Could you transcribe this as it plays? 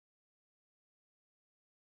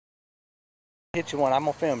Hit you one, I'm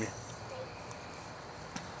gonna film you.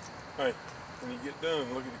 Hey, when you get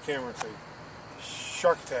done, look at the camera and say,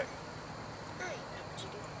 Shark Attack.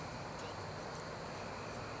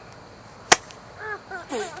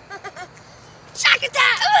 Shark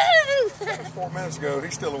Attack! That was 4 minutes ago.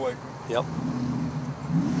 He's still awake. Yep.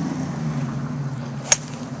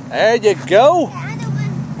 There you go.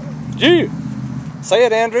 You. Say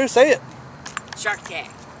it, Andrew. Say it. Shark Attack.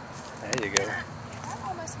 There you go.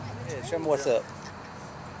 Yeah, show me what's up.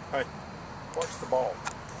 Hey, watch the ball.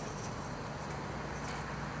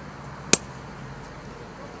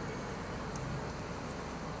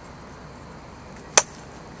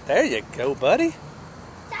 There you go, buddy.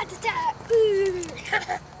 Shark Attack!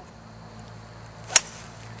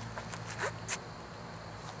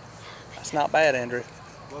 That's not bad, Andrew.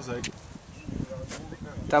 Was a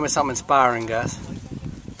Tell me something inspiring, guys.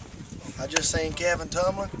 I just seen Kevin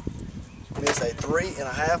Tumlin miss a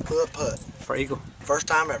 3.5-foot putt. For eagle. First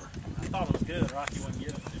time ever. I thought it was good. Rocky wouldn't get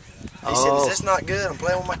it. He said, "Is this not good? I'm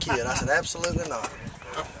playing with my kid." I said, "Absolutely not."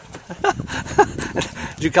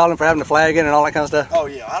 Did you call him for having the flag in and all that kind of stuff? Oh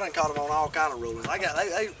yeah, I done caught them on all kind of rulings.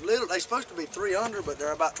 They supposed to be 3 under, but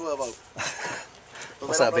they're about 12 over.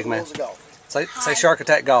 What's up, big man? Say Hi. Shark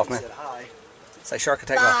Attack Golf, He man. said hi. Say Shark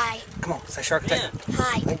Attack Bye. Golf. Come on, say Shark Attack.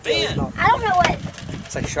 Hi. Ben. I don't know what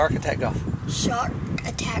Say Shark Attack Golf. Shark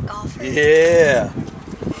Attack Golf is. Yeah.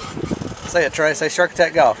 Say it, Trey. Say Shark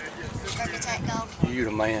Attack Golf. Shark Attack Golf. You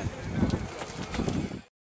the man.